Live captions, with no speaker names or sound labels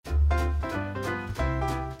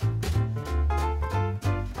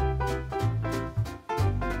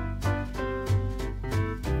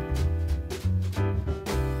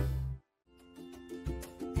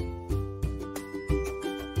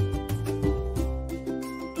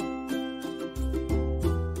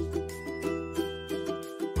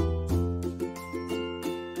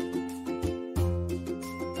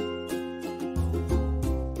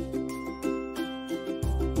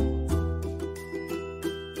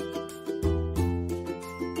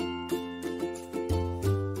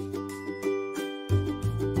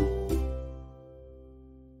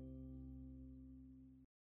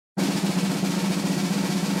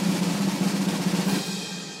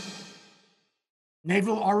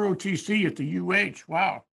Naval ROTC at the UH.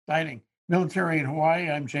 Wow, exciting. Military in Hawaii.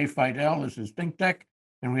 I'm Jay Fidel. This is Think Tech.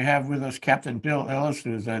 And we have with us Captain Bill Ellis,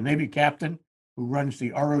 who's a Navy captain who runs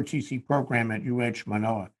the ROTC program at UH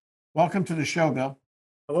Manoa. Welcome to the show, Bill.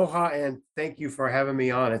 Aloha, and thank you for having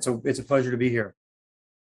me on. It's a pleasure to be here.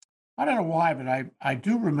 I don't know why, but I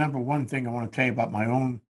do remember one thing I want to tell you about my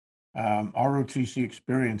own ROTC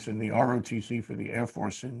experience in the ROTC for the Air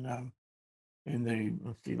Force in the,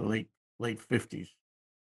 let's see, the late 50s.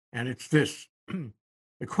 And it's this.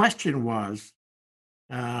 The question what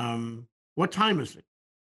time is it?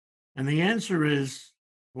 And the answer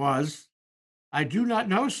was, I do not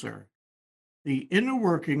know, sir. The inner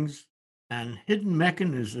workings and hidden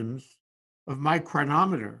mechanisms of my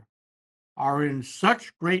chronometer are in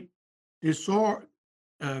such great disor-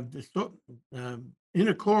 in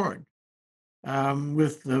accord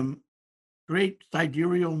with the great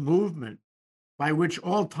sidereal movement by which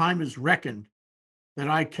all time is reckoned that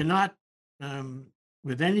I cannot,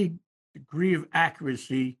 with any degree of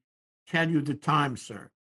accuracy, tell you the time, sir.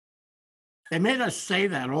 They made us say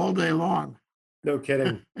that all day long. No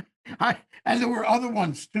kidding. And there were other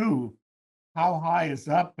ones too. How high is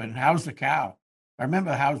up and how's the cow? I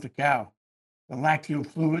remember how's the cow. The lacteal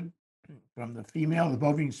fluid from the female, the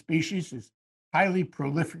bovine species, is highly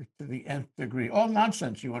prolific to the nth degree. All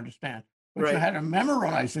nonsense, you understand. But you Right. had to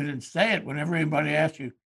memorize it and say it whenever anybody asked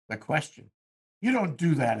you the question. You don't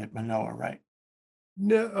do that at Manoa, right?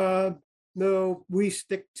 No, we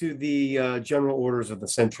stick to the general orders of the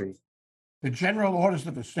century. The general orders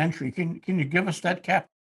of the century. Can you give us that, Cap?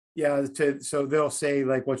 Yeah, so they'll say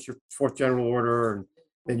like, "What's your fourth general order?" And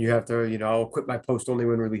then you have to, I'll quit my post only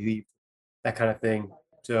when we leave, that kind of thing.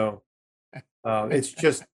 So it's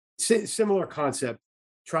just similar concept,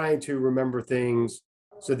 trying to remember things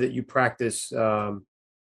so that you practice, uh,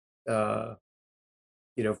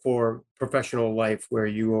 for professional life where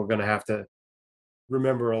you are going to have to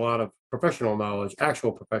remember a lot of professional knowledge,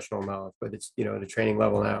 actual professional knowledge, but it's, at a training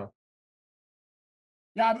level now.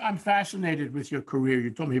 Yeah, I'm fascinated with your career.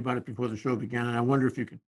 You told me about it before the show began, and I wonder if you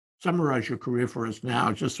could summarize your career for us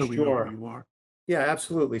now, just so we know who Sure. you are. Yeah,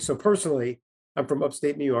 absolutely. So personally, I'm from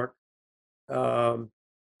upstate New York. Um,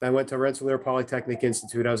 I went to Rensselaer Polytechnic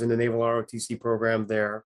Institute. I was in the Naval ROTC program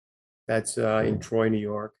there. That's in Troy, New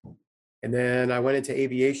York. And then I went into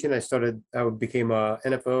aviation. I became a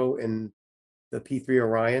NFO in the P3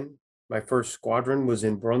 Orion. My first squadron was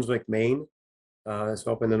in Brunswick, Maine.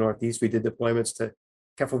 So up in the Northeast, we did deployments to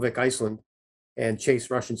Keflavik, Iceland, and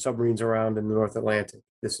chased Russian submarines around in the North Atlantic.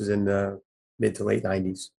 This is in the mid to late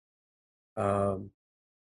 90s. Um,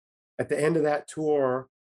 at the end of that tour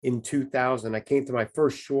in 2000, I came to my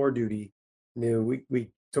first shore duty.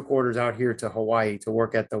 We took orders out here to Hawaii to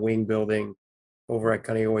work at the wing building over at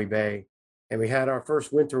Kaneohe Bay. And we had our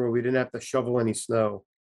first winter where we didn't have to shovel any snow.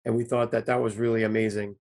 And we thought that that was really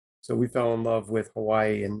amazing. So we fell in love with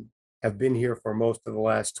Hawaii and have been here for most of the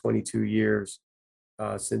last 22 years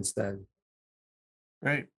since then.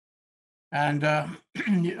 Great. And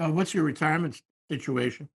what's your retirement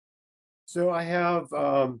situation? So I have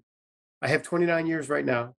 29 years right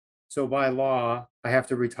now. So by law, I have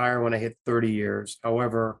to retire when I hit 30 years.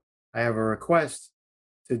 However, I have a request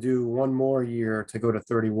to do one more year to go to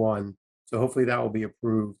 31. So hopefully that will be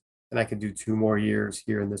approved and I can do 2 more years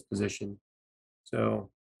here in this position. So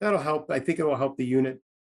that'll help. I think it will help the unit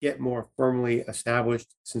get more firmly established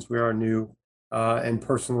since we are new. And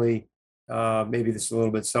personally, maybe this is a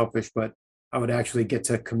little bit selfish, but I would actually get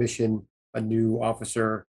to commission a new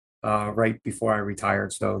officer right before I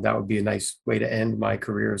retired. So that would be a nice way to end my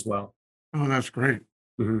career as well. Oh, that's great.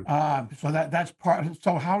 Mhm. So that's part.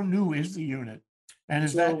 So how new is the unit? And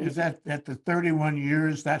is So that at the 31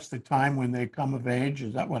 years? That's the time when they come of age.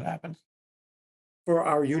 Is that what happens? for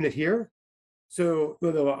our unit here,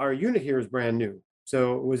 our unit here is brand new.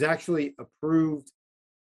 So it was actually approved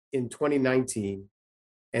in 2019.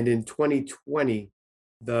 And in 2020,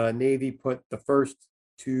 the Navy put the first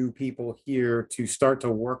two people here to start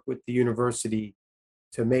to work with the university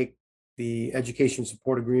to make the education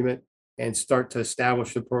support agreement and start to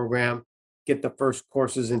establish the program, get the first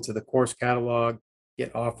courses into the course catalog,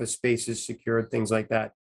 get office spaces secured, things like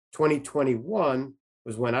that. 2021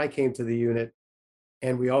 was when I came to the unit,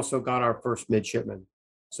 and we also got our first midshipman.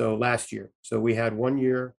 So last year. So we had 1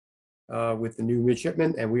 year with the new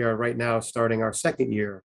midshipman, and we are right now starting our second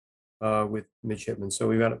year with midshipmen. So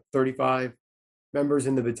we've got 35 members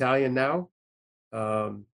in the battalion now.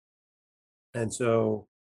 Um, and so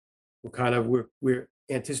we're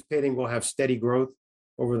anticipating we'll have steady growth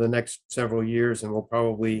over the next several years, and we'll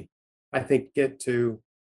probably, I think, get to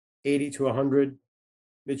 80 to 100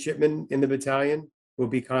 midshipmen in the battalion will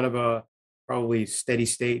be kind of probably steady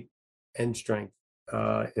state and strength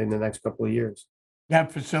in the next couple of years. You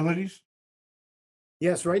have facilities?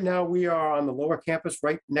 Yes, right now we are on the lower campus,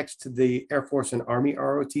 right next to the Air Force and Army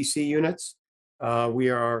ROTC units. We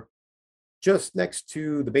are just next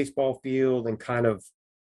to the baseball field and kind of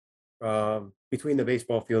between the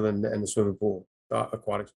baseball field and the swimming pool,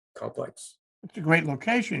 aquatic complex. It's a great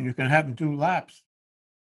location. You can have them do laps.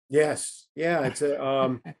 Yes, yeah,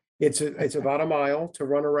 it's about a mile to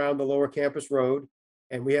run around the lower campus road,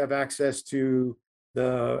 and we have access to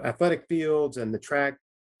the athletic fields and the track,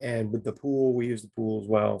 and with the pool, we use the pool as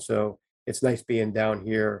well. So it's nice being down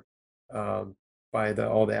here by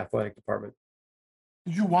all the athletic department.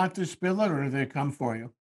 Did you want this billet or did they come for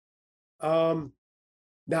you? Um,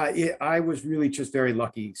 No, I was really just very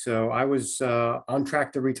lucky. So I was on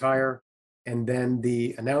track to retire, and then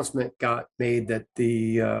the announcement got made that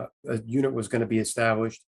the a unit was going to be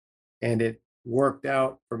established, and it worked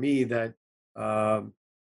out for me that um,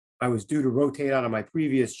 I was due to rotate out of my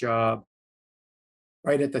previous job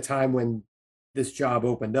right at the time when this job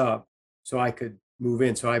opened up, so I could move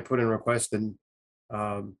in. So I put in a request, and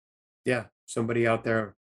um, yeah, somebody out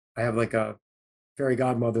there. I have like a fairy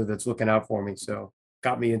godmother that's looking out for me, so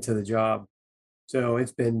got me into the job. So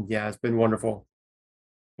it's been wonderful.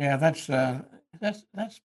 Yeah,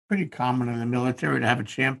 that's pretty common in the military to have a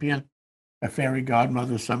champion, a fairy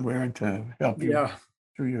godmother somewhere to help you Yeah,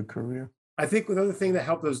 through your career. I think another thing that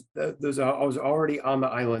helped those I was already on the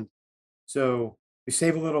island, so we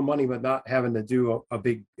save a little money, but not having to do a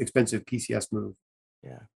big expensive PCS move.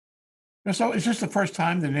 Yeah. And so is this the first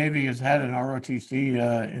time the Navy has had an ROTC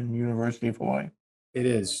in University of Hawaii? It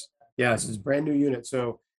is, yes, it's a brand new unit.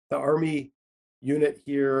 So the Army unit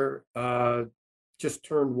here just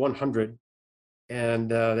turned 100, and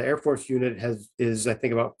the Air Force unit is I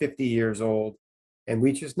think about 50 years old, and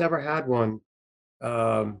we just never had one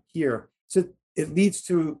here. So it leads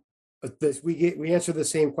to this. We answer the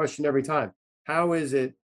same question every time. How is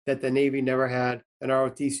it that the Navy never had an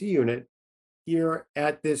ROTC unit here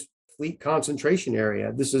at this fleet concentration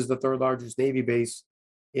area? This is the third largest Navy base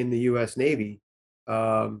in the U.S. Navy.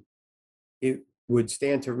 Um, it would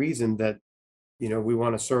stand to reason that we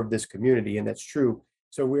want to serve this community, and that's true.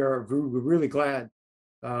 So we're really glad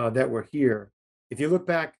that we're here. If you look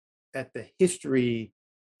back at the history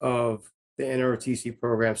of the NROTC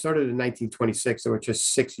program, started in 1926. There were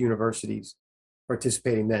just 6 universities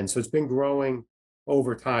participating then. So it's been growing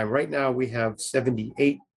over time. Right now we have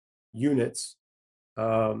 78 units.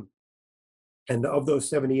 Um, and of those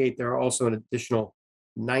 78, there are also an additional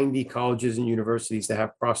 90 colleges and universities that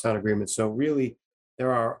have crosstown agreements. So really,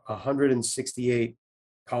 there are 168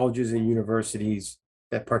 colleges and universities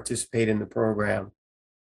that participate in the program.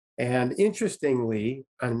 And interestingly,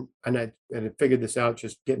 and I figured this out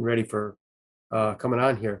just getting ready for coming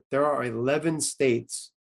on here, there are 11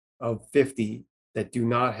 states of 50 that do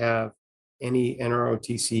not have any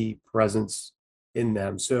NROTC presence in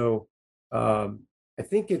them. So I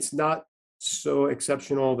think it's not so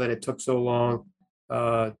exceptional that it took so long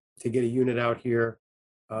to get a unit out here.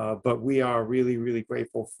 But we are really, really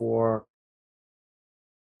grateful for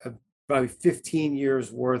probably 15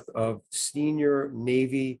 years worth of senior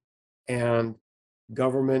Navy and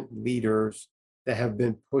government leaders that have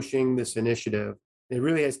been pushing this initiative. It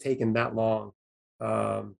really has taken that long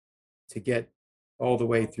to get all the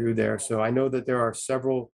way through there. So I know that there are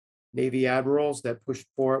several Navy admirals that pushed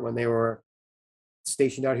for it when they were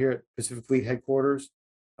stationed out here at Pacific Fleet headquarters,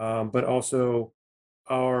 but also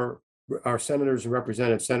our senators and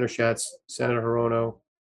representatives, Senator Schatz, Senator Hirono,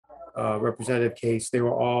 Representative Case, they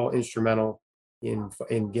were all instrumental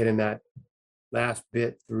in getting that last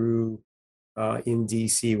bit through in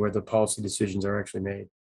DC, where the policy decisions are actually made.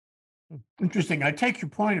 Interesting. I take your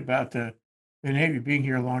point about the Navy being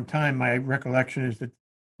here a long time. My recollection is that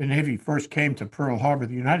the Navy first came to Pearl Harbor.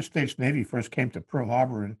 The United States Navy first came to Pearl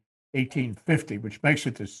Harbor in 1850, which makes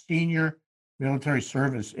it the senior military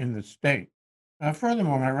service in the state.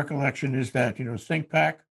 Furthermore, my recollection is that,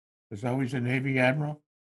 CINCPAC was always a Navy admiral,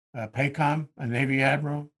 PACOM, a Navy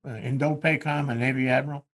admiral, Indo-PACOM, a Navy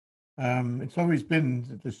admiral. It's always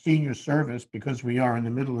been the senior service because we are in the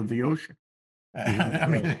middle of the ocean. I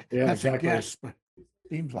mean, Yeah, that's exactly. a guess, but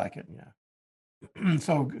seems like it, yeah.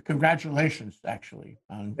 So congratulations, actually,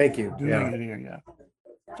 on Thank you. doing Yeah. it here, yeah.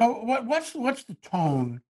 So what's the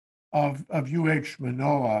tone of UH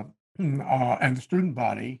Manoa and the student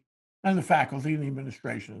body and the faculty and the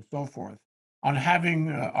administration and so forth on having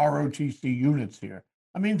ROTC units here?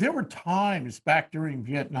 I mean, there were times back during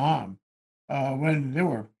Vietnam when there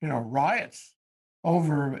were riots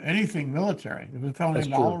over anything military. There was a fellow That's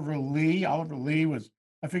named true. Oliver Lee. Oliver Lee was,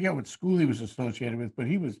 I forget what school he was associated with, but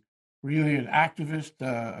he was really an activist,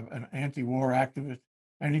 an anti-war activist,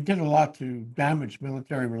 and he did a lot to damage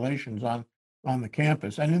military relations on the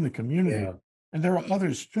campus and in the community. Yeah. And there are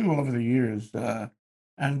others too over the years.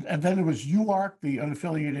 And then there was UARC, the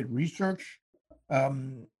unaffiliated research,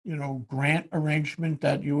 grant arrangement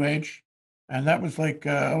at UH, and that was like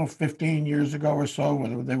 15 years ago or so,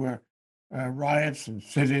 where there were riots and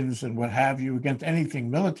sit-ins and what have you against anything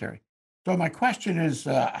military. So my question is,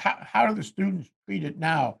 how do the students treat it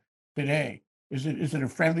now, today? Is it a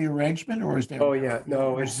friendly arrangement, or is there Oh, yeah.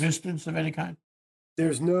 No, resistance of any kind?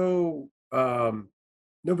 there's no,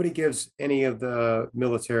 nobody gives any of the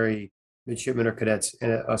military midshipmen or cadets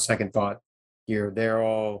a second thought here. They're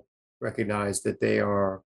all recognized that they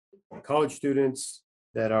are college students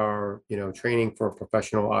that are, training for a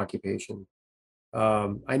professional occupation.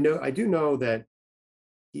 I do know that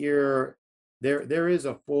here there is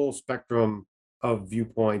a full spectrum of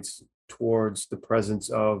viewpoints towards the presence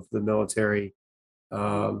of the military,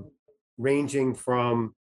 um, ranging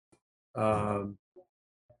from um,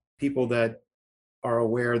 people that are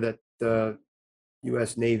aware that the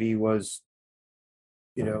U.S. Navy was,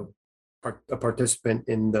 you know, a participant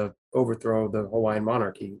in the overthrow of the Hawaiian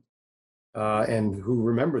monarchy, and who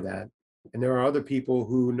remember that. And there are other people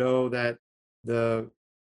who know that the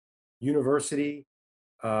university,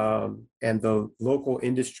 and the local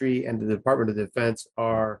industry and the Department of Defense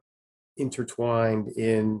are intertwined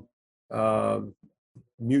in, um,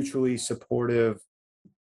 mutually supportive,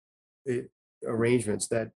 eh, arrangements.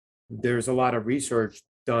 That there's a lot of research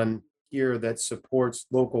done here that supports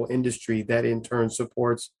local industry, that in turn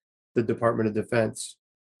supports the Department of Defense.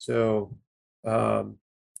 So, um,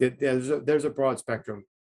 there's a broad spectrum.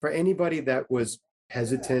 For anybody that was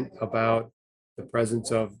hesitant about the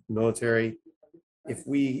presence of military, if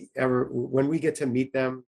we ever when we get to meet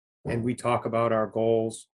them and we talk about our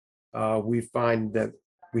goals, we find that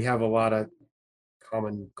we have a lot of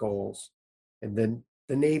common goals. And then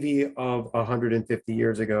the Navy of 150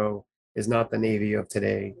 years ago is not the Navy of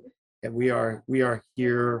today. And we are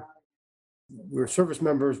here, we're service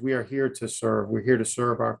members, we are here to serve. We're here to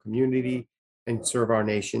serve our community and serve our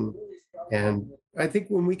nation. And I think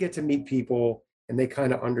when we get to meet people and they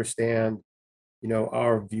kind of understand,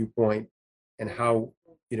 our viewpoint and how,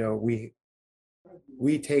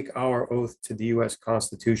 we take our oath to the US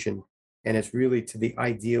Constitution, and it's really to the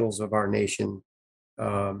ideals of our nation.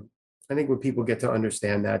 um, I think when people get to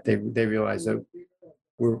understand that, they realize that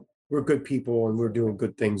we're we're good people and we're doing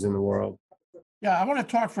good things in the world. Yeah, I want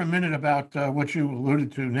to talk for a minute about what you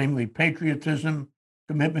alluded to, namely patriotism,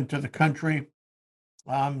 commitment to the country.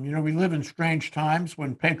 We live in strange times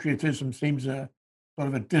when patriotism seems a sort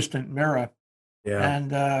of a distant mirror. Yeah,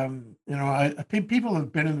 And I think people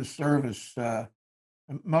have been in the service.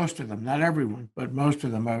 Most of them, not everyone, but most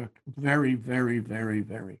of them are very, very, very,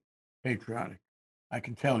 very patriotic. I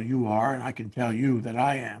can tell you are, and I can tell you that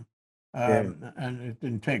I am. yeah. And it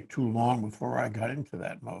didn't take too long before I got into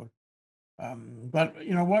that mode. But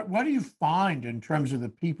what do you find in terms of the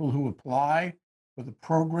people who apply for the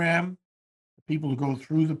program, the people who go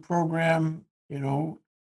through the program?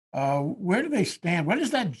 Where do they stand? Where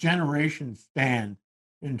does that generation stand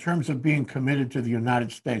in terms of being committed to the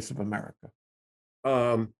United States of America?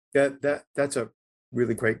 That's a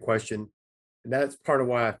really great question. And that's part of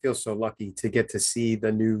why I feel so lucky to get to see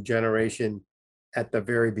the new generation at the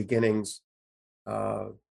very beginnings. Uh,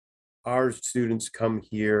 our students come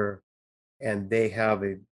here and they have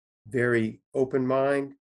a very open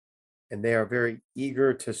mind, and they are very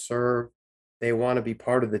eager to serve. They want to be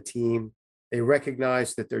part of the team. They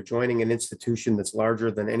recognize that they're joining an institution that's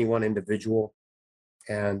larger than any one individual,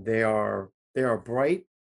 and they are bright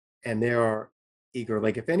and they are eager.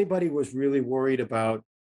 Like if anybody was really worried about,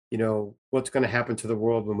 what's going to happen to the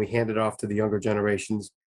world when we hand it off to the younger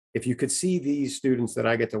generations, if you could see these students that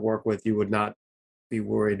I get to work with, you would not be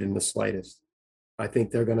worried in the slightest. I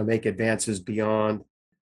think they're going to make advances beyond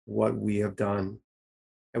what we have done.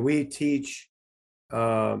 And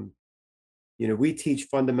um, we teach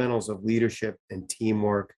fundamentals of leadership and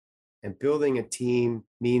teamwork. And building a team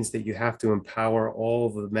means that you have to empower all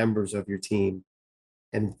of the members of your team.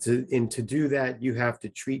 And to do that, you have to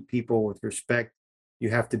treat people with respect. You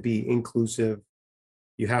have to be inclusive.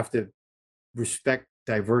 You have to respect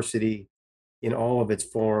diversity in all of its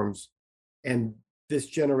forms. And this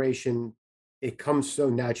generation, it comes so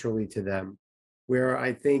naturally to them. Where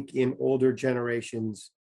I think in older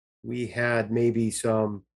generations, we had maybe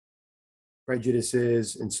some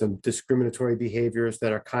prejudices and some discriminatory behaviors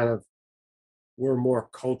that are kind of were more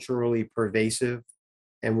culturally pervasive.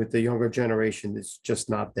 And with the younger generation, it's just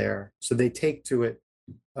not there. So they take to it.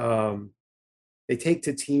 They take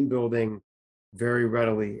to team building very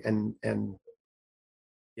readily, and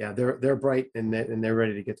yeah, they're bright and they're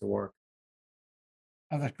ready to get to work.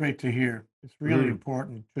 Oh, that's great to hear. It's really Mhm.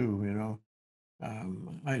 important too, you know.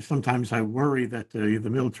 I sometimes I worry that the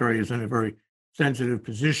military is in a very sensitive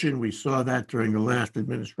position. We saw that during the last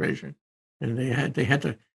administration, and they had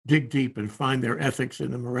to dig deep and find their ethics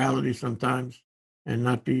and the morality sometimes, and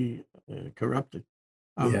not be corrupted.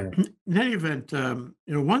 Yeah. In any event, you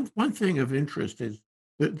know, one thing of interest is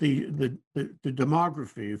the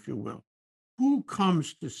demography, if you will. Who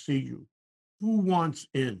comes to see you? Who wants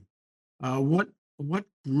in? What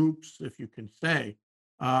groups, if you can say,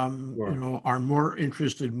 you Sure. know, are most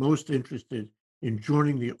interested in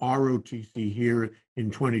joining the ROTC here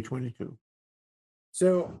in 2022?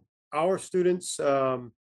 So our students,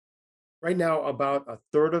 right now, about a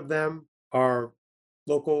third of them are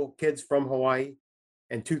local kids from Hawaii,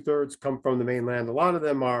 and two-thirds come from the mainland. A lot of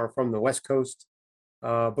them are from the West Coast,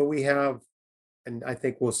 but we have, and I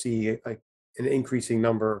think we'll see an increasing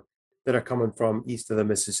number that are coming from east of the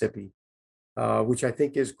Mississippi, which I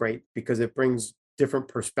think is great because it brings different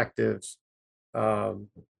perspectives um,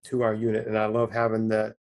 to our unit. And I love having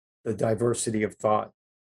the diversity of thought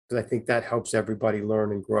because I think that helps everybody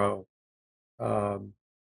learn and grow. Um,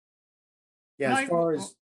 yeah, And as I far oh,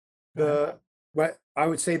 as go ahead. the what I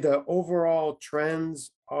would say the overall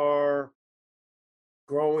trends are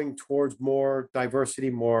growing towards more diversity,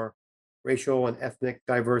 more racial and ethnic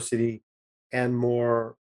diversity, and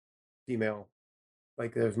more female.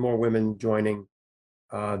 Like there's more women joining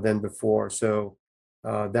than before. So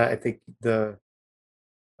that I think the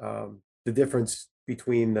difference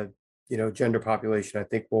between the gender population I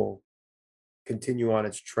think will continue on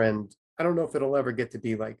its trend. I don't know if it'll ever get to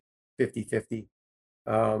be like 50-50,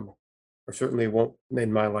 um, or certainly won't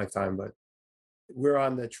in my lifetime, but we're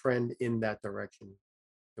on the trend in that direction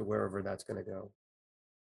to wherever that's going to go.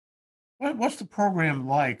 What's the program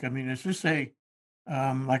like? I mean, is this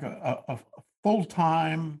like a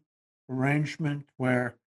full-time arrangement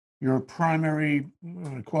where your primary,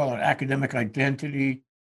 call it academic identity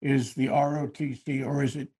is the ROTC, or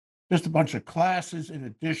is it just a bunch of classes in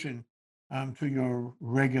addition to your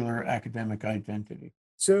regular academic identity?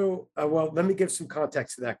 So, well, let me give some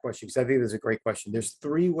context to that question because I think that's a great question. There's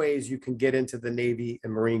three ways you can get into the Navy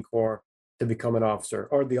and Marine Corps to become an officer,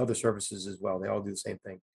 or the other services as well. They all do the same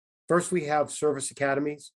thing. First, we have service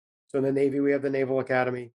academies. So in the Navy, we have the Naval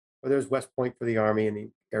Academy, or there's West Point for the Army, and the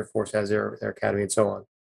Air Force has their academy, and so on.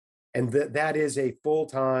 And that is a full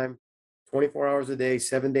time, 24 hours a day,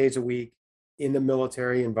 7 days a week in the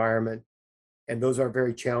military environment. And those are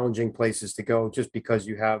very challenging places to go just because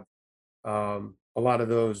you have a lot of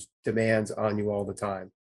those demands on you all the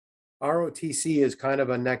time. ROTC is kind of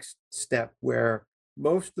a next step where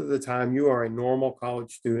most of the time you are a normal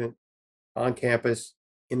college student on campus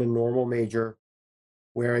in a normal major,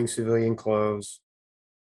 wearing civilian clothes.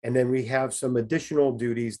 And then we have some additional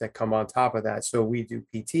duties that come on top of that. So we do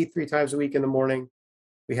PT 3 times a week in the morning.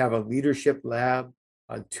 We have a leadership lab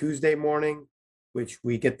on Tuesday morning, which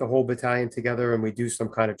we get the whole battalion together and we do some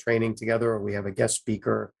kind of training together, or we have a guest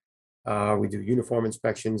speaker. We do uniform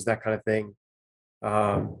inspections, that kind of thing.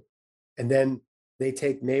 Um, and then they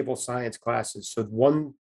take naval science classes. So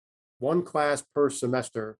one class per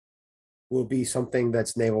semester will be something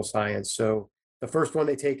that's naval science. So the first one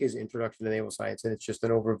they take is Introduction to Naval Science, and it's just an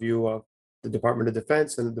overview of the Department of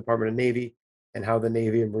Defense and the Department of Navy and how the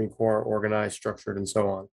Navy and Marine Corps are organized, structured, and so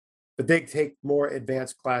on. But they take more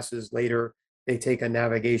advanced classes later. They take a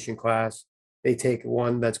navigation class. They take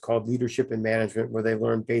one that's called Leadership and Management, where they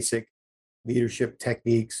learn basic leadership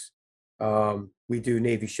techniques. We do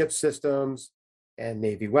Navy ship systems and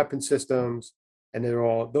Navy weapon systems, and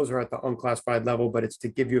those are at the unclassified level, but it's to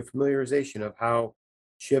give you a familiarization of how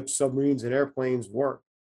ships, submarines, and airplanes work,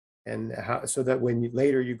 and how so that when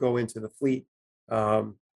later you go into the fleet,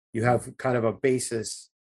 um, you have kind of a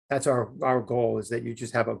basis. That's our goal is that you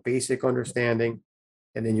just have a basic understanding,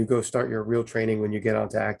 and then you go start your real training when you get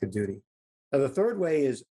onto active duty. Now, the third way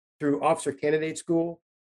is through Officer Candidate School.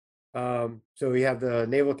 So we have the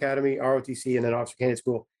Naval Academy, ROTC, and then Officer Candidate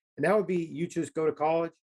School. And that would be you just go to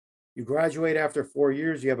college, you graduate after 4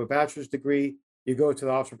 years, you have a bachelor's degree, you go to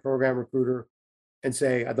the officer program recruiter and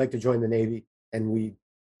say, I'd like to join the Navy. And we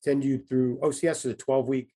send you through OCS is a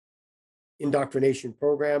 12-week indoctrination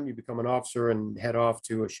program. You become an officer and head off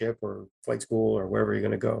to a ship or flight school or wherever you're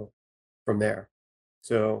going to go from there.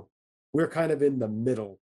 So we're kind of in the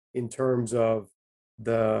middle in terms of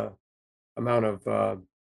the amount of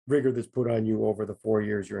rigor that's put on you over the 4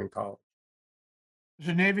 years you're in college. Does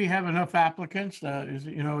the Navy have enough applicants? Is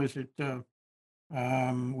it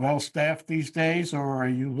well staffed these days, or are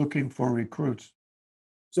you looking for recruits?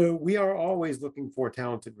 So we are always looking for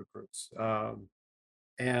talented recruits.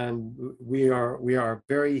 And we are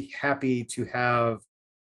very happy to have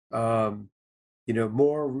um,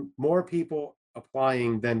 more people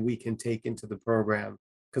applying than we can take into the program,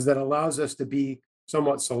 because that allows us to be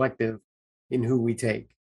somewhat selective in who we take.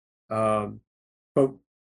 Um, but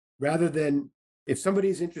rather than, if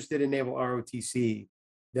somebody's interested in Naval ROTC,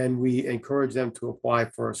 then we encourage them to apply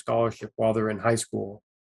for a scholarship while they're in high school.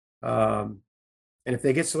 Um, and if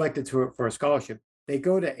they get selected for a scholarship, they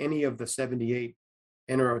go to any of the 78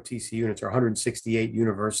 NROTC units or 168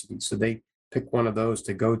 universities. So they pick one of those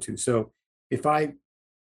to go to. So if I,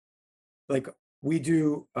 like, we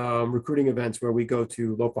do recruiting events where we go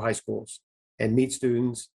to local high schools and meet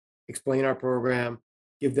students, explain our program,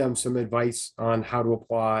 give them some advice on how to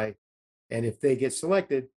apply. And if they get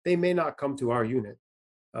selected, they may not come to our unit.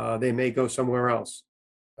 They may go somewhere else,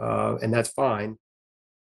 and that's fine.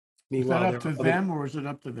 Is that Meanwhile, up there to are other, them or is it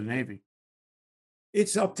up to the Navy?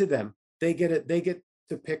 it's up to them. They get it. They get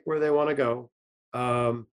to pick where they want to go.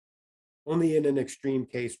 Um, Only in an extreme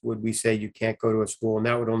case would we say you can't go to a school, and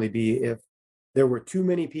that would only be if there were too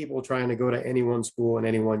many people trying to go to any one school in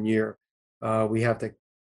any one year. We have to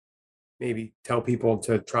maybe tell people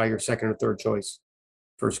to try your second or third choice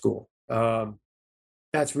for school.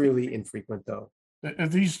 That's really infrequent, though.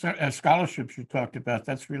 These scholarships you talked about,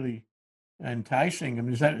 that's really enticing. I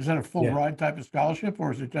mean, is that a full Yeah, ride type of scholarship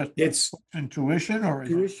or is it just it's books and tuition or is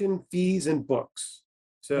it tuition, fees, and books.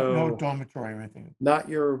 no So dormitory or anything? not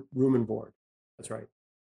your room and board. That's right.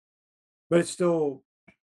 But it's still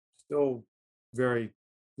very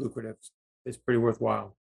lucrative. It's pretty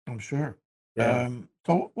worthwhile. I'm sure. Yeah.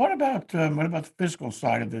 So what about the physical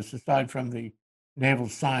side of this, aside from the naval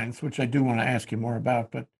science, which I do want to ask you more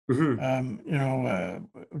about, but Mhm.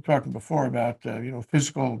 we were talking before about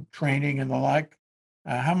physical training and the like.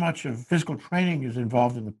 How much of physical training is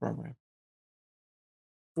involved in the program?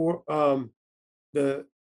 For the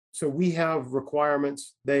so we have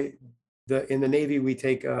requirements. The in the Navy we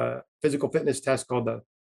take a physical fitness test called the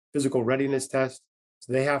physical readiness test.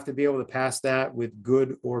 So they have to be able to pass that with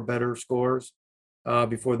good or better scores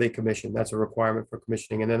before they commission. That's a requirement for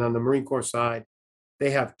commissioning. And then on the Marine Corps side, they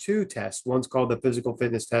have two tests. One's called the physical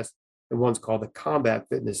fitness test, and one's called the combat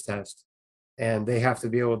fitness test. And they have to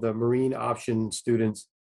be able, the Marine option students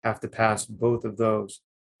have to pass both of those.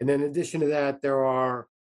 And then in addition to that, there are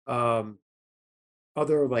um,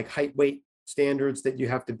 other like height weight standards that you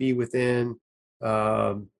have to be within.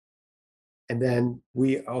 Um, and then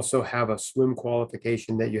we also have a swim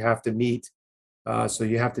qualification that you have to meet. So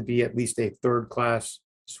you have to be at least a third class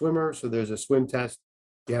swimmer. So there's a swim test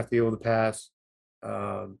you have to be able to pass.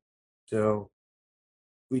 Um, so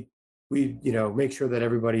we make sure that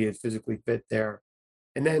everybody is physically fit there.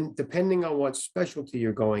 And then depending on what specialty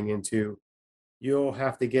you're going into, you'll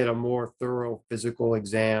have to get a more thorough physical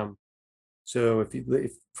exam. So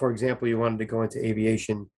if for example, you wanted to go into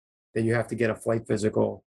aviation, then you have to get a flight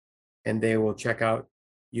physical, and they will check out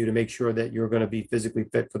you to make sure that you're going to be physically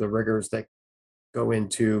fit for the rigors that go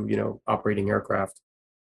into, operating aircraft.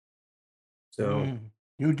 So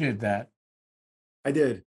You did that. I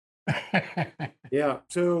did. Yeah.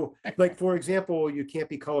 So like, for example, you can't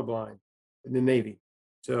be colorblind in the Navy.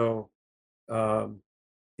 So um,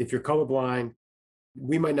 if you're colorblind,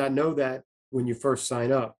 we might not know that when you first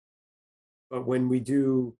sign up, but when we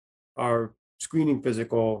do our screening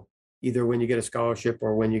physical, either when you get a scholarship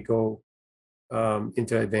or when you go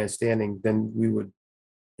into advanced standing, then we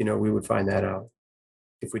would find that out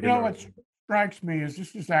if we You didn't know, what already. strikes me is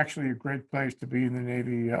this is actually a great place to be in the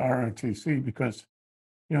Navy ROTC because,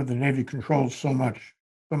 the Navy controls so much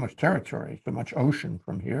territory, so much ocean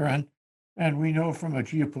from here. And we know from a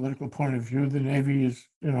geopolitical point of view, the Navy is,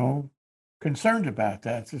 concerned about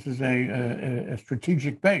that. This is a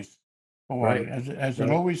strategic base, Hawaii, Right. as it Right.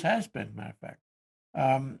 always has been, matter of fact.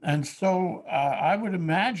 And so I would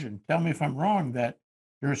imagine, tell me if I'm wrong, that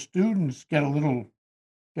your students get a little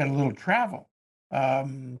travel.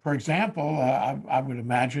 For example, I would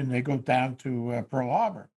imagine they go down to Pearl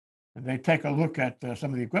Harbor and they take a look at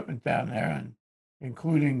some of the equipment down there, and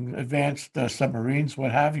including advanced submarines,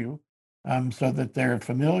 what have you, so that they're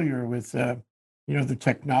familiar with the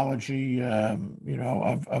technology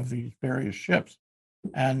of these various ships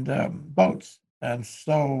and boats. And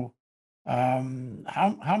so,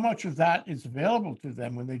 how much of that is available to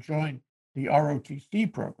them when they join the ROTC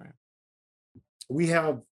program? We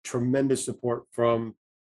have tremendous support from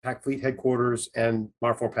PAC Fleet headquarters and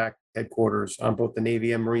Marfor PAC headquarters on both the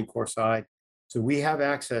Navy and Marine Corps side. So we have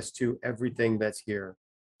access to everything that's here.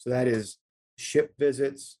 So that is ship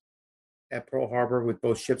visits at Pearl Harbor with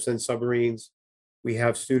both ships and submarines. We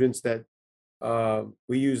have students that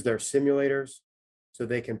We use their simulators so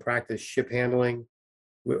they can practice ship handling.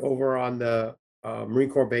 We're over on the Marine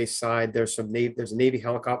Corps base side. There's a Navy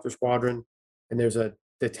helicopter squadron, and there's a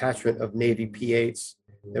detachment of Navy P-8s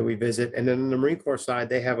that we visit. And then on the Marine Corps side,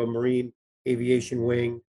 they have a Marine aviation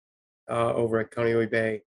wing over at Kaneohe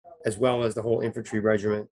Bay, as well as the whole infantry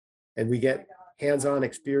regiment. And we get hands-on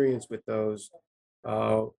experience with those,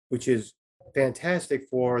 which is fantastic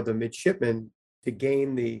for the midshipmen to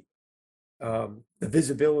gain the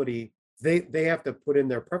visibility. They have to put in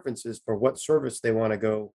their preferences for what service they want to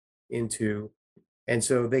go into, and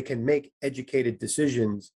so they can make educated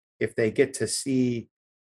decisions if they get to see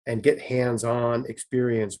and get hands-on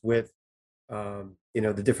experience with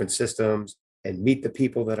the different systems and meet the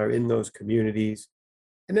people that are in those communities.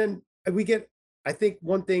 And then we get, I think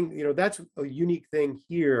one thing, that's a unique thing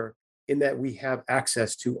here in that we have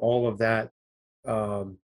access to all of that,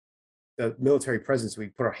 um, the military presence we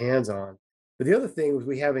put our hands on. But the other thing was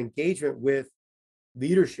we have engagement with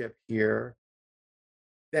leadership here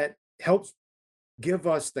that helps give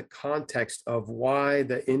us the context of why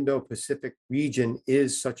the Indo-Pacific region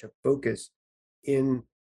is such a focus in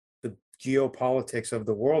the geopolitics of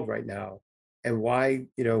the world right now, and why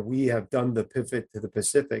we have done the pivot to the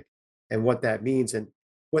Pacific and what that means, and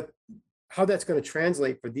what how that's going to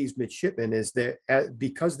translate for these midshipmen is that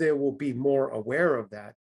because they will be more aware of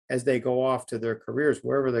that as they go off to their careers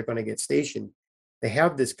wherever they're going to get stationed. They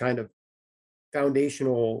have this kind of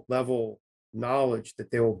foundational level knowledge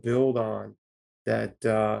that they will build on, that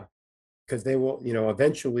because they will,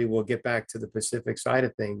 eventually will get back to the Pacific side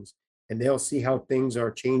of things, and they'll see how things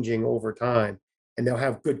are changing over time, and they'll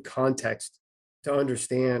have good context to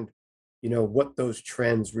understand, what those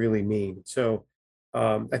trends really mean. So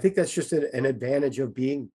I think that's just an advantage of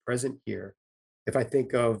being present here. If I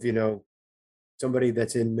think of, somebody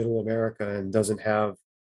that's in middle America and doesn't have,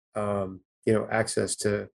 access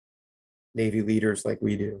to Navy leaders like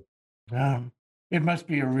we do. Um, it must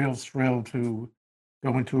be a real thrill to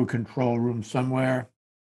go into a control room somewhere,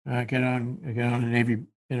 get on a Navy,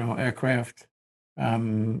 aircraft,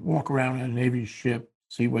 walk around a Navy ship,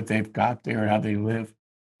 see what they've got there, how they live.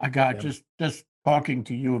 I got Yeah. just talking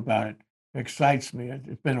to you about it excites me.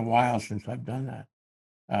 It's been a while since I've done that.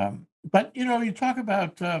 But you talk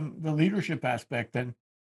about the leadership aspect, and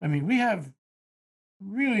I mean, we have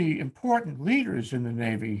really important leaders in the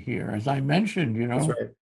Navy here. As I mentioned, That's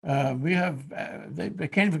right. we have they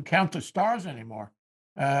can't even count the stars anymore.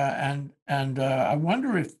 And I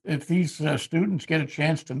wonder if these students get a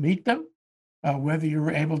chance to meet them, whether you're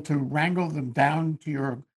able to wrangle them down to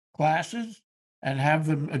your classes and have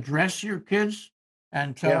them address your kids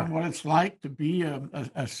and tell them Yeah. what it's like to be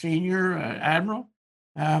a senior admiral.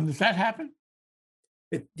 Does that happen?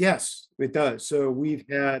 Yes, it does. So we've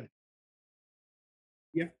had,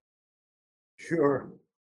 yeah, sure.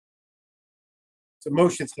 It's a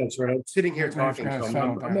motion sensor. I'm sitting here We're just talking, going so to I'm, settle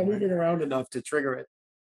I'm, I'm not down, right? moving around enough to trigger it.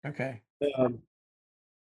 Okay. Um,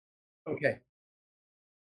 okay.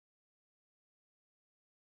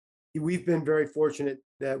 We've been very fortunate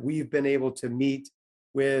that we've been able to meet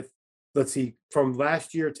with, let's see, from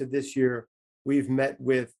last year to this year, we've met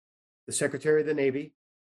with the Secretary of the Navy,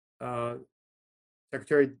 uh,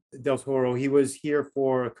 Secretary Del Toro. He was here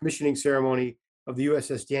for a commissioning ceremony of the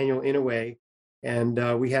USS Daniel Inouye,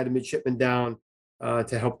 and we had a midshipman down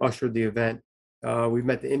to help usher the event. We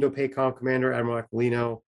met the Indo-PACOM commander, Admiral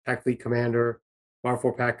Aquilino, Pac Fleet commander,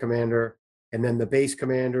 Marfor Pac commander, and then the base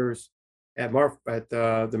commanders at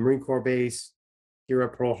the Marine Corps base here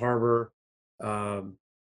at Pearl Harbor. Um,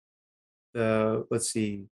 the let's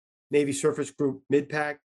see, Navy Surface Group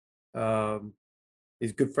MidPac is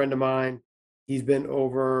a good friend of mine. He's been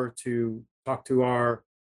over to talk to our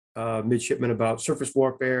midshipmen about surface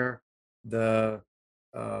warfare. The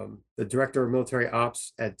director of military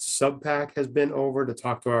ops at SubPac has been over to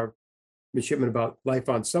talk to our midshipmen about life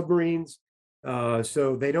on submarines.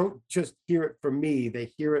 So they don't just hear it from me; they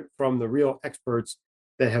hear it from the real experts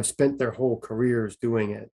that have spent their whole careers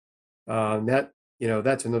doing it.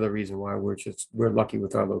 That's another reason why we're lucky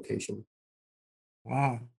with our location.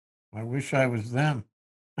 Wow. I wish I was them.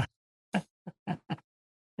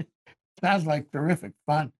 Sounds like terrific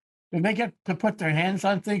fun. Did they get to put their hands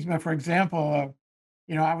on things? But for example,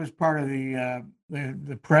 I was part of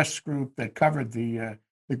the press group that covered the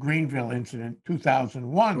Greenville incident,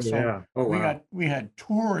 2001. Oh So yeah. Oh we wow. got we had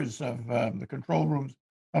tours of the control rooms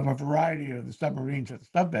of a variety of the submarines at the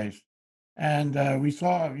subbase, and we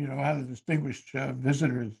saw how the distinguished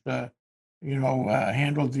visitors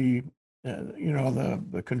handled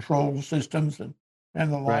the control systems and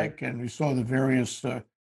the Right. like, and we saw the various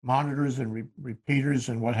monitors and repeaters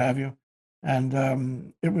and what have you.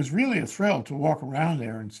 And it was really a thrill to walk around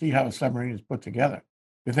there and see how a submarine is put together.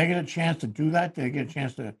 Did they get a chance to do that? Did they get a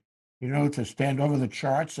chance to, to stand over the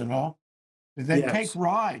charts and all? Did they take Yes.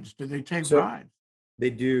 rides? Did they take So rides? they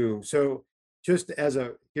do. So just as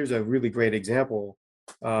here's a really great example.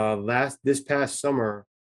 This past summer,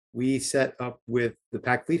 we set up with the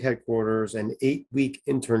Pac Fleet headquarters an 8-week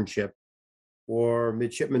internship for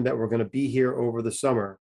midshipmen that were going to be here over the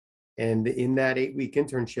summer. And in that 8-week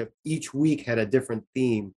internship, each week had a different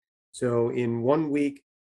theme. So in one week,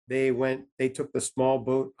 they took the small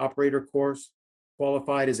boat operator course,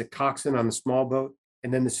 qualified as a coxswain on the small boat,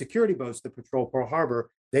 and then the security boats that patrol Pearl Harbor,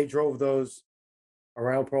 they drove those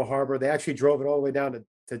around Pearl Harbor. They actually drove it all the way down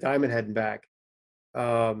to Diamond Head and back.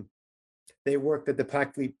 Um, they worked at the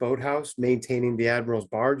Pac Fleet Boathouse, maintaining the Admiral's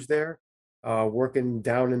barge there, working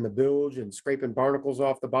down in the bilge and scraping barnacles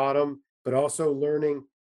off the bottom, but also learning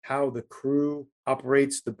how the crew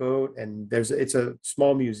operates the boat. And it's a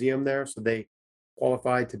small museum there, so they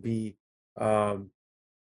qualified to be um,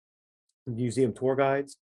 museum tour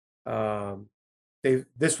guides. Um,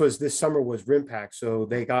 this summer was RIMPAC, so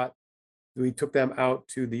we took them out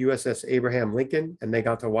to the USS Abraham Lincoln, and they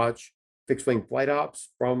got to watch fixed wing flight ops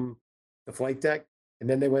from the flight deck. And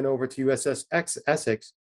then they went over to USS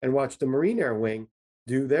Essex and watched the Marine Air Wing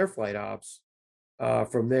do their flight ops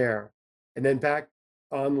from there. And then back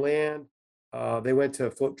on land, they went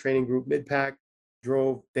to Float Training Group MidPac,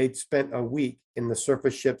 they'd spent a week in the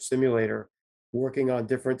surface ship simulator working on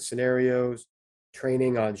different scenarios,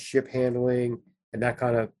 training on ship handling and that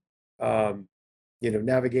kind of,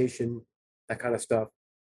 navigation, that kind of stuff.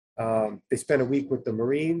 They spent a week with the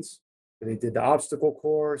Marines. They did the obstacle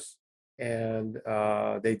course, and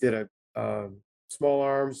they did a small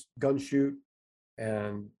arms gun shoot,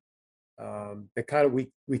 and they kind of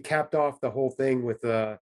we capped off the whole thing with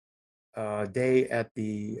a day at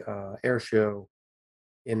the air show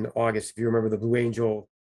in August. If you remember, the Blue Angel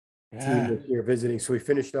team Yeah. was here visiting, so we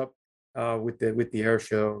finished up with the air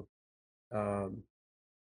show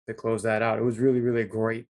to close that out. It was really, really a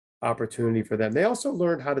great opportunity for them. They also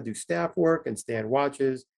learned how to do staff work and stand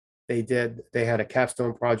watches. They had a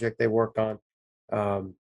capstone project they worked on.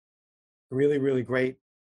 Um, really, really great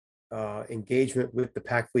engagement with the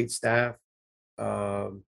Pac Fleet staff.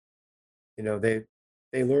 Um, you know, they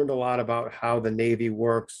learned a lot about how the Navy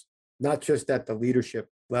works, not just at the leadership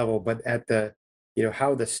level, but at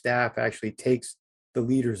how the staff actually takes the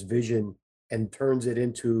leader's vision and turns it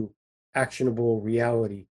into actionable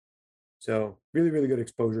reality. So really, really good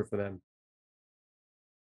exposure for them.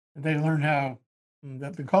 They learn how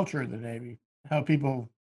the culture of the Navy, how people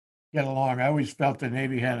get along. I always felt the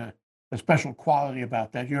Navy had a special quality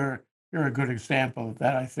about that. You're a good example of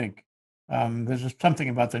that, I think. There's just something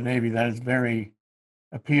about the Navy that is very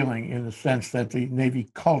appealing in the sense that the Navy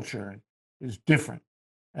culture is different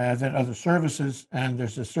than other services, and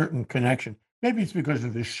there's a certain connection. Maybe it's because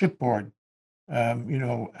of the shipboard,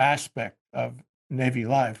 aspect of Navy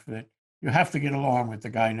life that you have to get along with the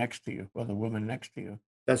guy next to you or the woman next to you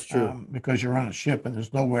That's true. because you're on a ship and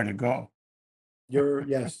there's nowhere to go.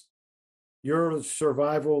 Yes, your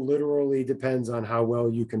survival literally depends on how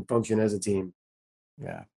well you can function as a team.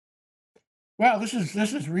 Yeah. Well, this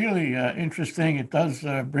is really interesting. It does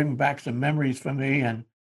bring back some memories for me, and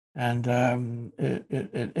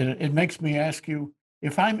it makes me ask you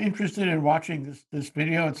if I'm interested in watching this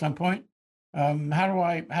video at some point. How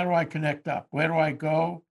do I connect up? Where do I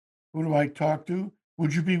go? Who do I talk to?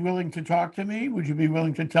 Would you be willing to talk to me? Would you be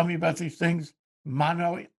willing to tell me about these things,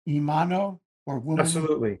 mano y mano, or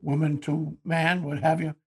Absolutely. woman to man, what have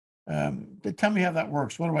you? Tell me how that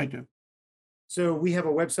works. What do I do? So we have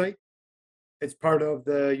a website. It's part of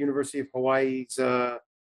the University of Hawaii's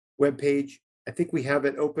webpage. I think we have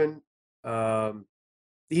it open. Um,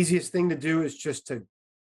 the easiest thing to do is just to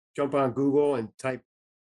jump on Google and type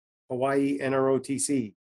Hawaii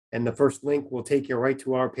NROTC, and the first link will take you right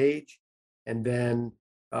to our page. And then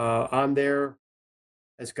on there,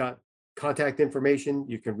 it's got contact information.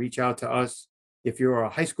 You can reach out to us. If you're a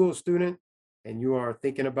high school student and you are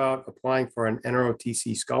thinking about applying for an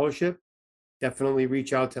NROTC scholarship, definitely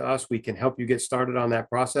reach out to us. We can help you get started on that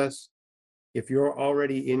process. If you're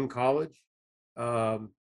already in college,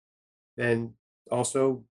 um, then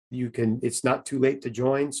also it's not too late to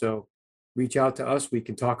join. So reach out to us. We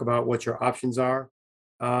can talk about what your options are.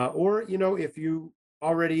 Or, if you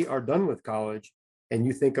already are done with college and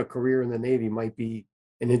you think a career in the Navy might be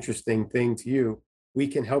an interesting thing to you, we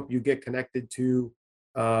can help you get connected to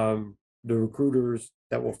the recruiters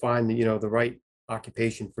that will find the right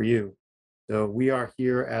occupation for you. So we are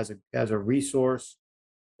here as a resource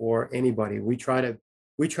for anybody. We try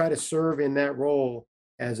to serve in that role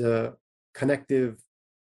as a connective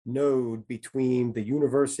node between the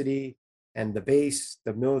university and the base,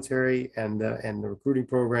 the military, and the recruiting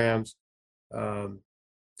programs.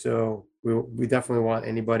 So we definitely want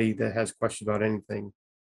anybody that has questions about anything,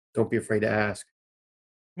 don't be afraid to ask.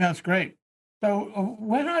 That's great. So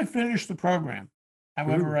when I finish the program, Mhm.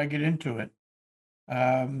 however I get into it,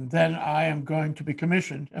 then I am going to be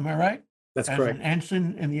commissioned, am I right? That's As an correct.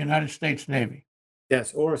 ensign in the United States Navy.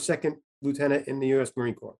 Yes, or a second lieutenant in the U.S.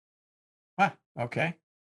 Marine Corps. Ah, okay.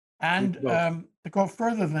 We And do both. to go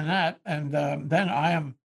further than that, and then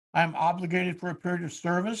I'm obligated for a period of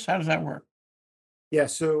service. How does that work? Yeah,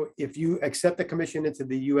 so if you accept the commission into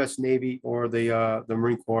the U.S. Navy or the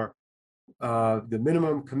Marine Corps, the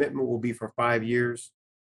minimum commitment will be for 5 years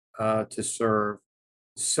to serve.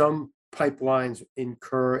 Some pipelines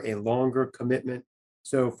incur a longer commitment.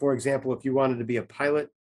 So, for example, if you wanted to be a pilot,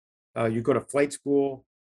 you go to flight school.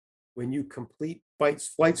 When you complete flight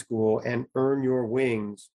school and earn your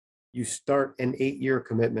wings, you start an 8 year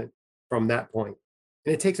commitment from that point.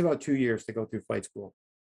 And it takes about 2 years to go through flight school.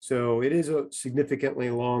 So it is a significantly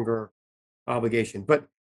longer obligation, but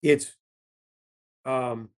it's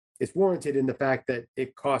um, it's warranted in the fact that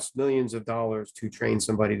it costs millions of dollars to train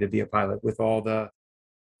somebody to be a pilot with all the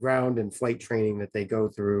ground and flight training that they go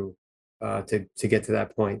through to get to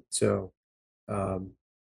that point. So um,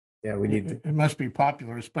 yeah, we need to, It must be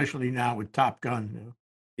popular, especially now with Top Gun.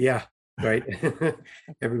 yeah, right.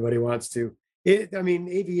 Everybody wants to. I mean,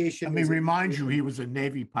 Let aviation me is remind you, he was a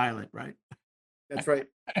Navy pilot, right? that's right.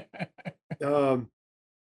 Um,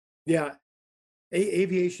 yeah,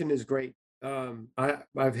 aviation is great.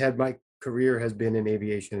 I've had my career has been in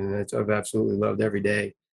aviation, and I've absolutely loved every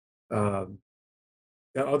day. Um,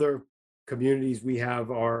 the other communities we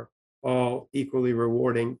have are all equally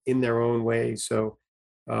rewarding in their own way. So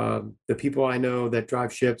the people I know that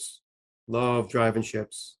drive ships love driving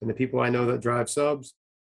ships, and the people I know that drive subs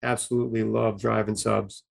absolutely love driving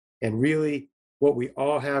subs. And really, what we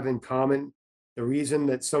all have in common, the reason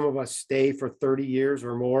that some of us stay for 30 years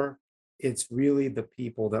or more, it's really the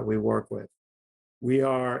people that we work with. We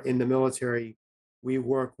are in the military, we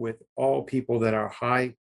work with all people that are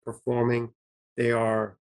high performing. They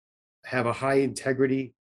are have a high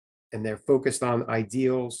integrity and they're focused on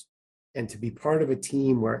ideals. And to be part of a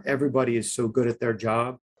team where everybody is so good at their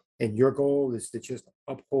job and your goal is to just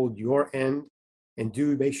uphold your end and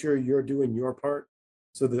do make sure you're doing your part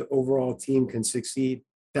so the overall team can succeed.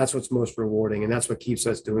 That's what's most rewarding. And that's what keeps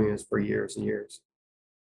us doing this for years and years.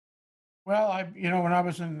 Well, when I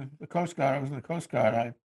was in the Coast Guard, I was in the Coast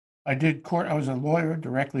Guard. I did court. I was a lawyer,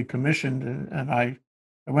 directly commissioned, and I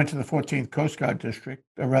went to the 14th Coast Guard District,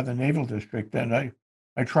 or rather Naval District, and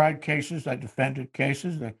I tried cases. I defended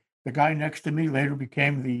cases. The guy next to me later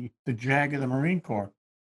became the JAG of the Marine Corps,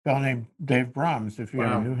 a fellow named Dave Brahms, if you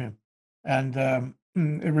ever Wow. knew him. And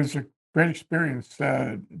it was a great experience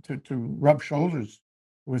to rub shoulders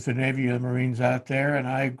with the Navy and the Marines out there. And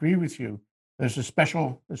I agree with you. There's a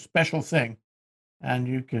special thing, and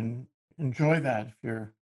you can enjoy that if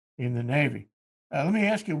you're in the Navy. Let me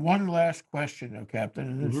ask you one last question, though, Captain,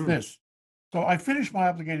 and it's Mhm. this. So I finished my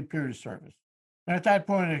obligated period of service. And at that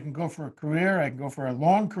point, I can go for a career. I can go for a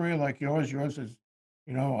long career like yours. Yours is,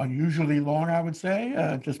 unusually long, I would say,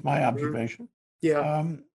 just my Mhm. observation. Yeah.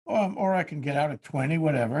 Or I can get out at 20,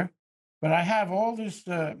 whatever. But I have all this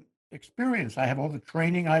experience. I have all the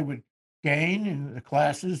training I would gain in the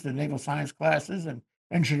classes, the naval science classes and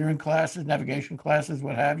engineering classes, navigation classes,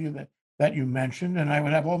 what have you, that you mentioned. And I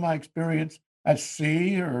would have all my experience at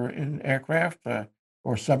sea or in aircraft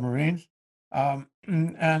or submarines.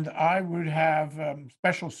 And I would have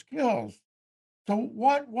special skills. So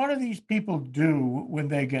what do these people do when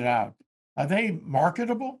they get out? Are they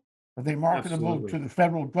marketable? Are they marketable to Absolutely. the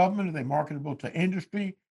federal government? Are they marketable to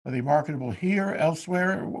industry? Are they marketable here,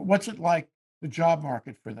 elsewhere? What's it like, the job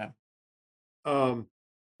market for them? Um,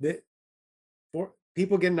 the, for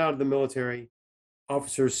people getting out of the military,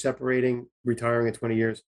 officers separating, retiring at 20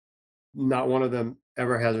 years, not one of them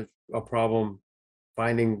ever has a problem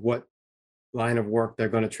finding what line of work they're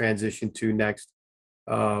going to transition to next.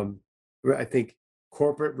 Um, I think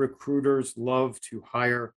corporate recruiters love to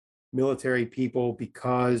hire military people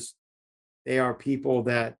because they are people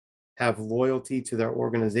that have loyalty to their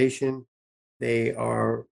organization. They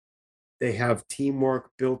are they have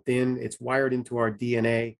teamwork built in. It's wired into our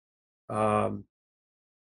DNA. Um,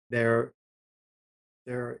 their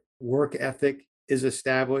their work ethic is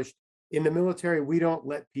established. In the military, we don't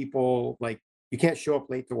let people like you can't show up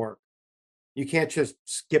late to work. You can't just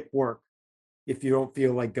skip work if you don't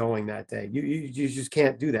feel like going that day. You just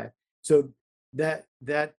can't do that. So that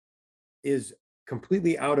is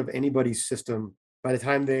completely out of anybody's system by the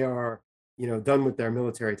time they are done with their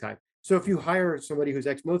military time. So if you hire somebody who's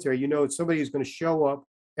ex-military, it's somebody who's going to show up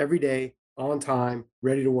every day on time,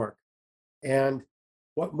 ready to work. And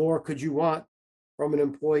what more could you want from an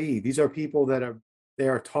employee? These are people they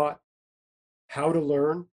are taught how to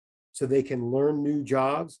learn so they can learn new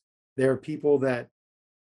jobs. They're people that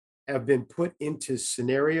have been put into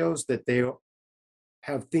scenarios that they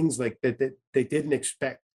have things like that they didn't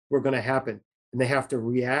expect were going to happen. And they have to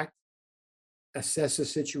react, assess the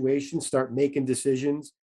situation, start making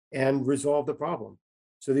decisions, and resolve the problem.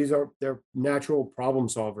 So they're natural problem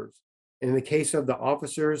solvers. And in the case of the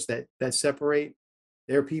officers that separate,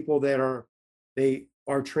 they're people they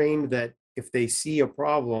are trained that if they see a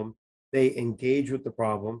problem, they engage with the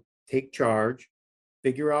problem, take charge,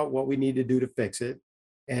 figure out what we need to do to fix it,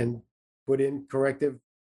 and put in corrective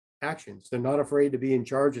actions. They're not afraid to be in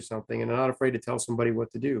charge of something, and they're not afraid to tell somebody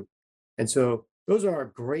what to do. And so those are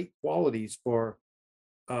great qualities for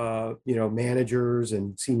managers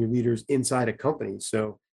and senior leaders inside a company.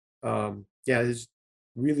 So there's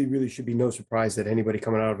really, really should be no surprise that anybody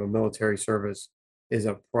coming out of a military service is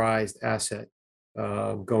a prized asset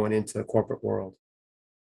going into the corporate world.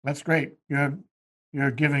 That's great.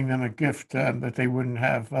 You're giving them a gift that they wouldn't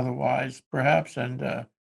have otherwise, perhaps, and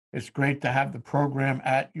it's great to have the program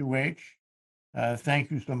at UH.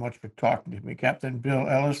 Thank you so much for talking to me, Captain Bill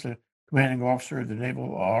Ellis, the commanding officer of the Naval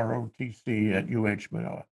ROTC at UH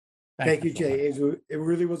Manila. Thank you, so Jay. much. It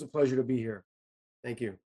really was a pleasure to be here. Thank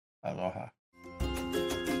you. Aloha.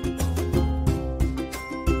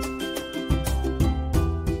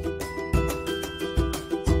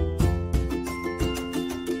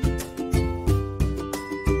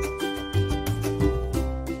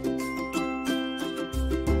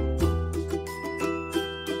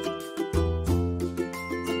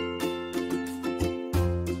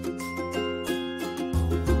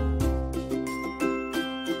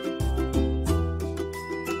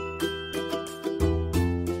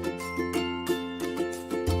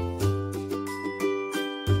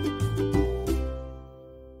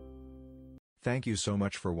 Thank you so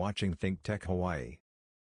much for watching Think Tech Hawaii.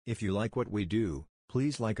 If you like what we do,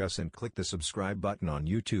 please like us and click the subscribe button on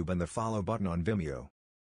YouTube and the follow button on Vimeo.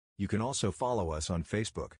 You can also follow us on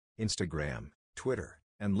Facebook, Instagram, Twitter,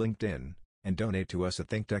 and LinkedIn, and donate to us at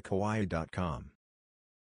thinktechhawaii.com.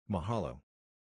 Mahalo.